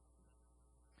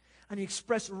 And he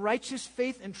expressed righteous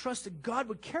faith and trust that God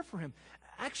would care for him.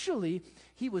 Actually,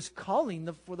 he was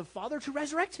calling for the Father to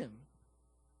resurrect him.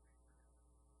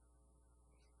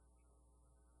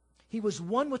 He was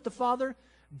one with the Father,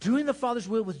 doing the Father's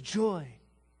will with joy.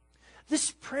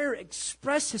 This prayer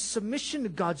expressed his submission to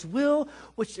God's will,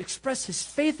 which expressed his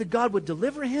faith that God would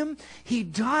deliver him. He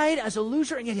died as a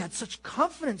loser, and yet he had such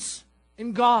confidence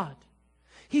in God.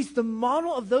 He's the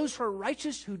model of those who are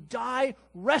righteous, who die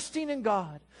resting in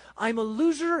God. I'm a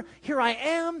loser. Here I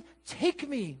am. Take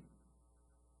me.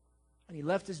 And he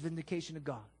left his vindication to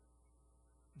God,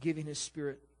 giving his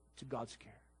spirit to God's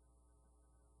care.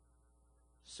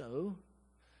 So,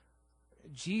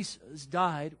 Jesus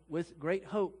died with great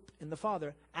hope in the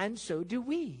Father, and so do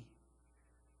we.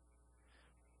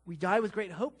 We die with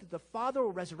great hope that the Father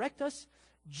will resurrect us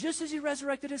just as he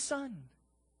resurrected his Son.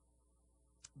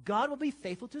 God will be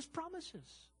faithful to his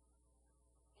promises.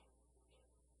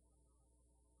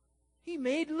 He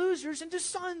made losers into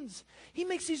sons. He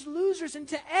makes these losers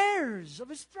into heirs of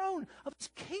his throne, of his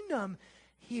kingdom.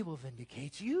 He will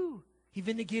vindicate you. He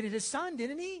vindicated his Son,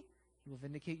 didn't he? He will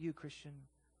vindicate you, Christian.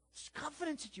 It's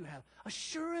confidence that you have,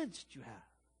 assurance that you have.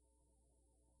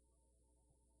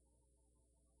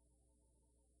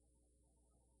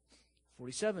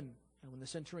 47. And when the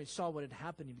centurion saw what had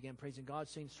happened, he began praising God,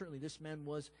 saying, certainly this man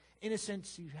was innocent,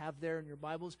 you have there in your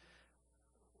Bibles,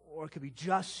 or it could be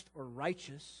just or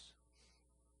righteous.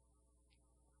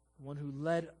 One who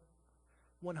led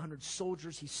 100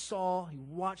 soldiers, he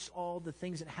watched all the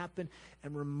things that happened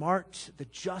and remarked the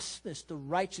justness, the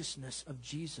righteousness of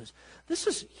Jesus. This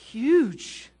is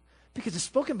huge because it's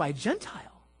spoken by a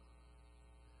Gentile.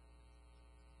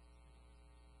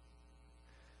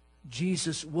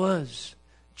 Jesus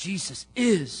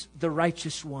is the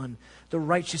righteous one, the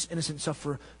righteous innocent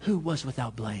sufferer who was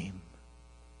without blame.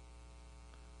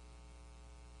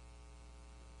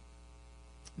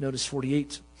 Notice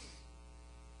 48.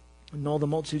 And all the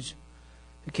multitudes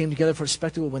who came together for a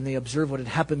spectacle, when they observed what had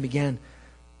happened,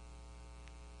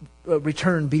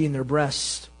 returned beating their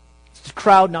breasts. It's the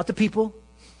crowd, not the people,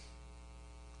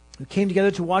 who came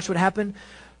together to watch what happened.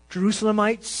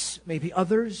 Jerusalemites, maybe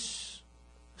others,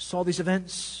 saw these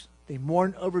events. They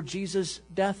mourned over Jesus'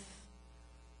 death.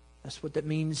 That's what that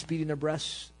means, beating their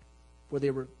breasts.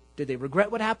 Did they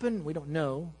regret what happened? We don't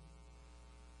know.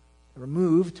 They were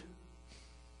moved.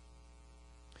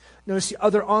 Notice the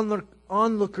other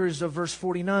onlookers of verse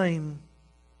 49,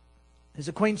 his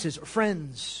acquaintances or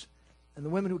friends, and the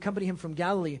women who accompanied him from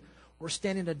Galilee were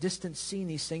standing at a distance seeing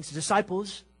these things. The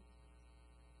disciples,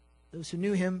 those who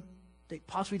knew him, they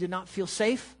possibly did not feel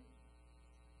safe.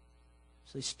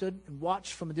 So they stood and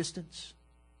watched from a distance.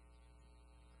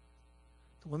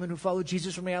 The women who followed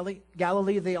Jesus from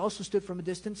Galilee, they also stood from a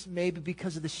distance, maybe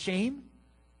because of the shame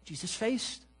Jesus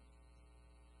faced.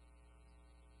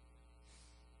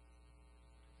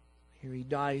 Here he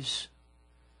dies.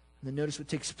 And then notice what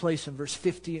takes place in verse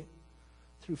 50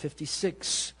 through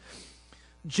 56.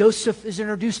 Joseph is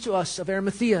introduced to us of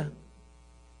Arimathea,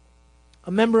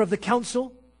 a member of the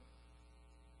council.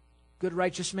 Good,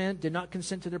 righteous man, did not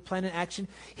consent to their plan and action.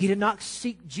 He did not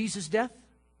seek Jesus' death.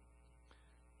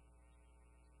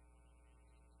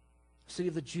 The city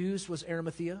of the Jews was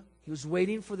Arimathea. He was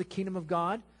waiting for the kingdom of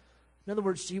God. In other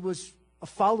words, he was a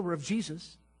follower of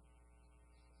Jesus.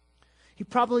 He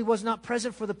probably was not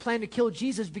present for the plan to kill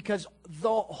Jesus because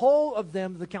the whole of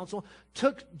them, the council,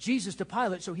 took Jesus to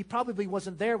Pilate, so he probably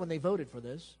wasn't there when they voted for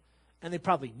this. And they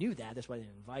probably knew that. That's why they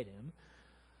didn't invite him.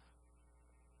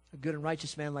 A good and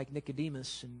righteous man like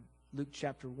Nicodemus in Luke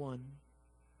chapter 1,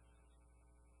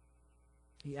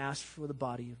 he asked for the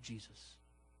body of Jesus.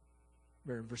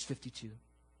 There in verse 52.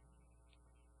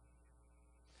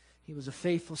 He was a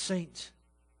faithful saint.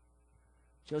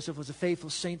 Joseph was a faithful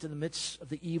saint in the midst of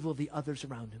the evil of the others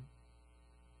around him.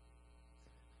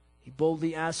 He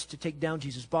boldly asked to take down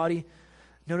Jesus' body.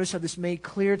 Notice how this made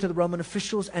clear to the Roman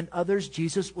officials and others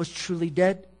Jesus was truly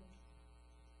dead.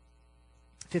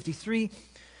 53,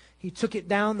 he took it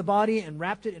down, the body, and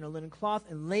wrapped it in a linen cloth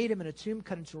and laid him in a tomb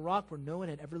cut into a rock where no one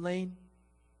had ever lain.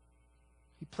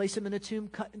 He placed him in a tomb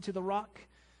cut into the rock.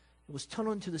 It was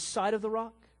tunneled into the side of the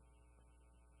rock.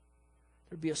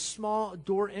 There'd be a small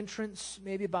door entrance,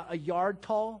 maybe about a yard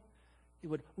tall. It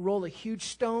would roll a huge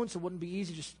stone, so it wouldn't be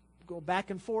easy to just go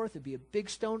back and forth. It'd be a big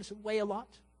stone, so it would weigh a lot.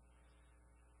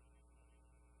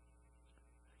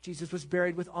 Jesus was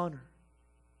buried with honor.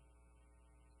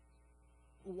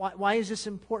 Why is this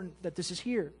important that this is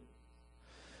here?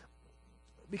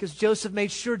 Because Joseph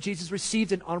made sure Jesus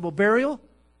received an honorable burial,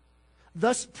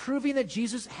 thus proving that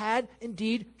Jesus had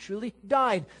indeed truly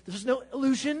died. This is no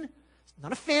illusion. It's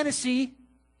not a fantasy.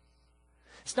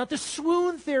 It's not the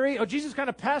swoon theory. Oh, Jesus kind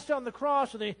of passed out on the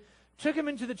cross, and they took him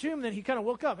into the tomb, and then he kind of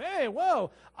woke up. Hey,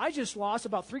 whoa, I just lost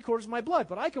about 3/4 of my blood,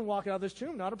 but I can walk out of this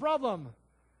tomb, not a problem.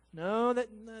 No,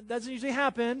 that doesn't usually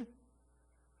happen.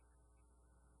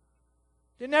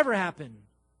 It never happened.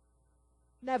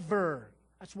 Never.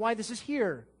 That's why this is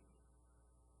here.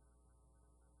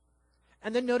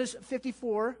 And then notice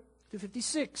 54 to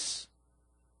 56.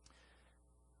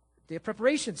 Day of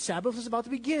preparation. Sabbath was about to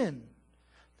begin.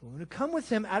 The women who come with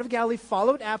him out of Galilee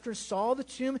followed after and saw the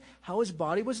tomb, how his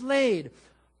body was laid.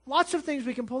 Lots of things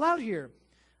we can pull out here.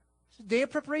 It's the day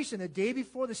of preparation, the day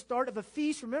before the start of a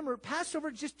feast. Remember, Passover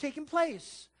had just taken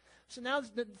place. So now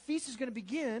the feast is going to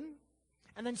begin.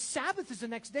 And then Sabbath is the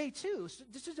next day too. So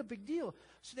this is a big deal.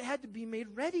 So they had to be made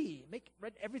ready, make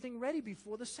everything ready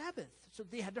before the Sabbath. So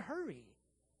they had to hurry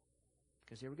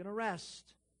because they were going to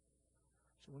rest.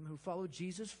 So women who followed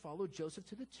Jesus followed Joseph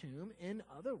to the tomb. In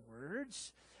other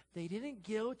words, they didn't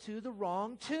go to the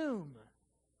wrong tomb.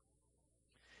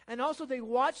 And also they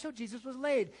watched how Jesus was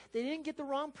laid. They didn't get the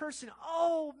wrong person.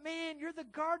 Oh man, you're the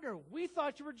gardener. We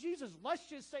thought you were Jesus. Let's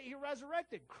just say he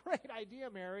resurrected. Great idea,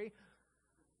 Mary.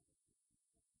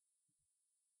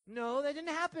 No, that didn't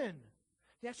happen.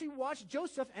 They actually watched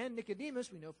Joseph and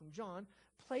Nicodemus, we know from John,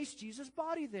 place Jesus'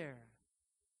 body there.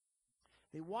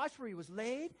 They watched where he was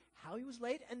laid, how he was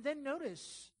laid, and then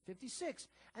notice, 56,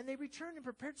 and they returned and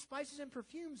prepared spices and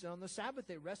perfumes, and on the Sabbath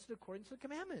they rested according to the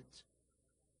commandments.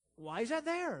 Why is that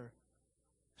there?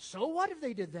 So what if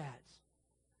they did that?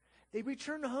 They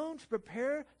returned home to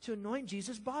prepare to anoint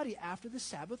Jesus' body after the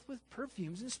Sabbath with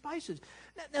perfumes and spices.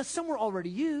 Now some were already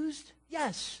used,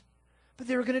 yes, but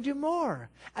they were going to do more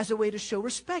as a way to show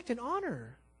respect and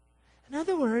honor. In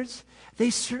other words, they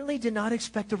certainly did not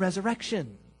expect a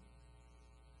resurrection.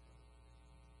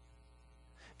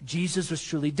 Jesus was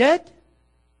truly dead.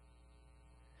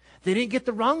 They didn't get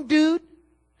the wrong dude.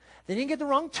 They didn't get the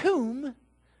wrong tomb.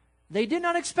 They did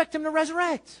not expect him to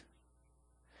resurrect.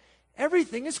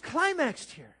 Everything is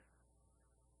climaxed here.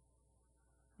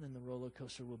 And then the roller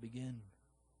coaster will begin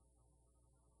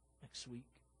next week.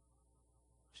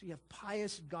 So you have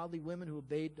pious, godly women who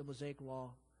obeyed the Mosaic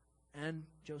law, and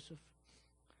Joseph.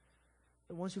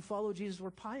 The ones who followed Jesus were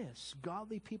pious,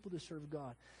 godly people to serve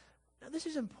God. Now this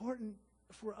is important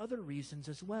for other reasons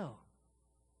as well.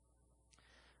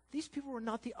 These people were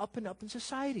not the up and up in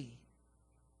society.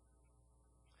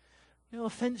 No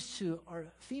offense to our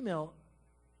female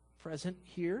present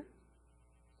here,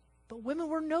 but women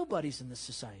were nobodies in this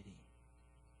society.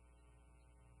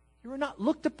 They were not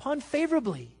looked upon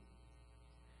favorably.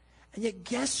 And yet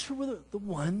guess who were the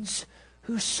ones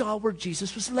who saw where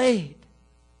Jesus was laid?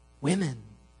 Women.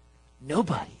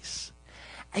 Nobodies.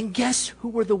 And guess who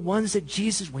were the ones that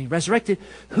Jesus, when he resurrected,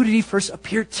 who did he first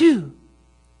appear to?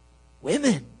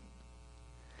 Women.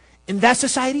 In that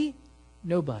society,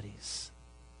 nobodies.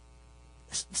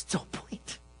 That's the whole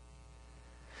point.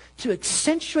 To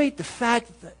accentuate the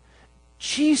fact that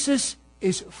Jesus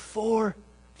is for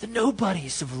the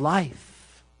nobodies of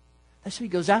life. That's what he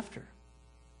goes after.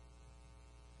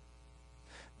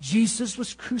 Jesus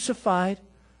was crucified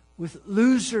with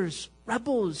losers,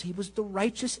 rebels. He was the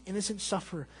righteous, innocent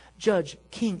sufferer, judge,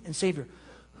 king, and savior,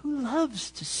 who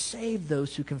loves to save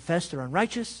those who confess they're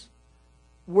unrighteous,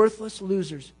 worthless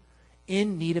losers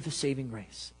in need of a saving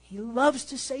grace. He loves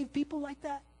to save people like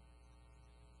that.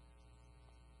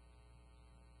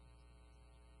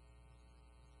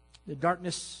 The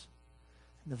darkness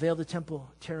and the veil of the temple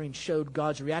tearing showed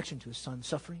God's reaction to his son's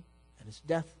suffering and his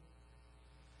death.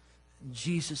 And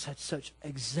Jesus had such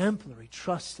exemplary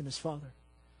trust in his Father.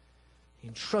 He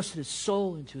entrusted his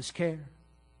soul into his care,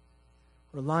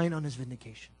 relying on his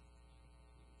vindication.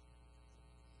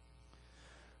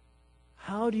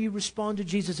 How do you respond to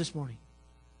Jesus this morning?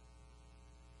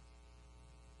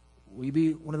 Will you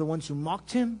be one of the ones who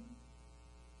mocked him?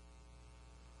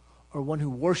 Or one who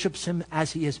worships him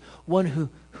as he is? One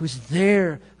who's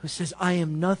there, who says, I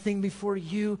am nothing before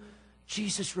you.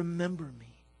 Jesus, remember me.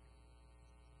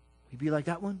 Will you be like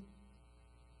that one?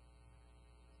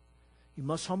 You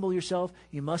must humble yourself.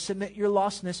 You must admit your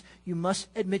lostness. You must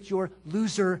admit your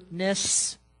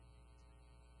loserness.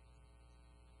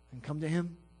 And come to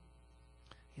him.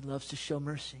 He loves to show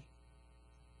mercy.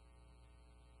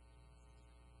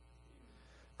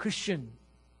 Christian,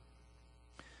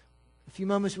 a few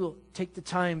moments we'll take the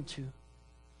time to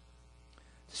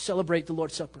celebrate the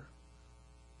Lord's Supper.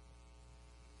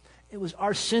 It was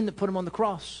our sin that put him on the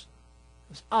cross.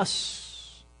 It was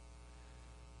us.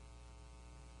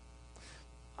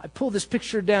 I pulled this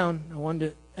picture down. I wanted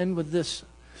to end with this.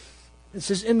 It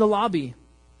says, in the lobby.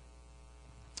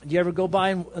 Do you ever go by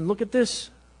and look at this?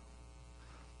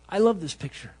 I love this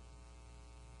picture.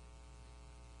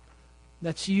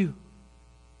 That's you.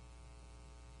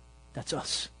 That's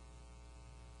us.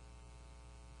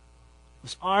 It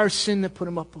was our sin that put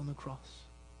him up on the cross.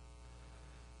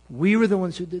 We were the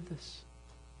ones who did this.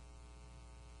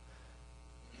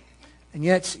 And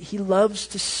yet, he loves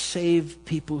to save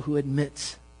people who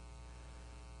admit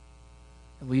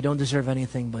that we don't deserve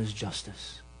anything but his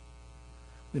justice.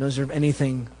 We don't deserve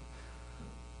anything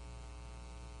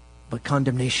but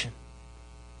condemnation.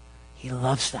 He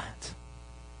loves that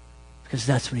because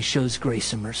that's when he shows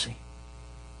grace and mercy.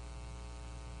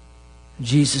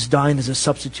 Jesus dying as a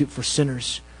substitute for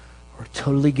sinners who are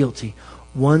totally guilty,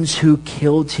 ones who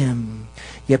killed him.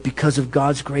 Yet because of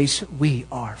God's grace, we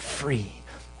are free.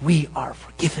 We are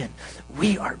forgiven.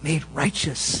 We are made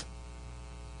righteous.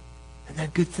 Isn't that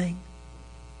a good thing?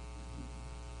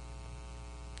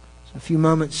 So in a few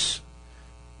moments,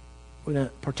 we're going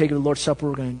to partake of the Lord's Supper.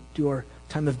 We're going to do our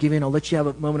time of giving. I'll let you have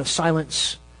a moment of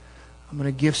silence. I'm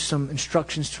going to give some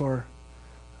instructions to our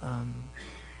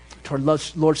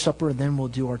Lord's Supper, and then we'll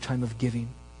do our time of giving.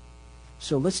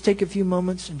 So let's take a few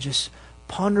moments and just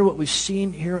ponder what we've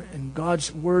seen here in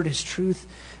God's Word, His truth,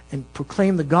 and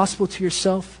proclaim the gospel to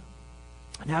yourself.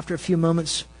 And after a few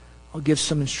moments, I'll give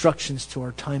some instructions to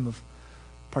our time of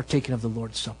partaking of the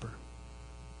Lord's Supper.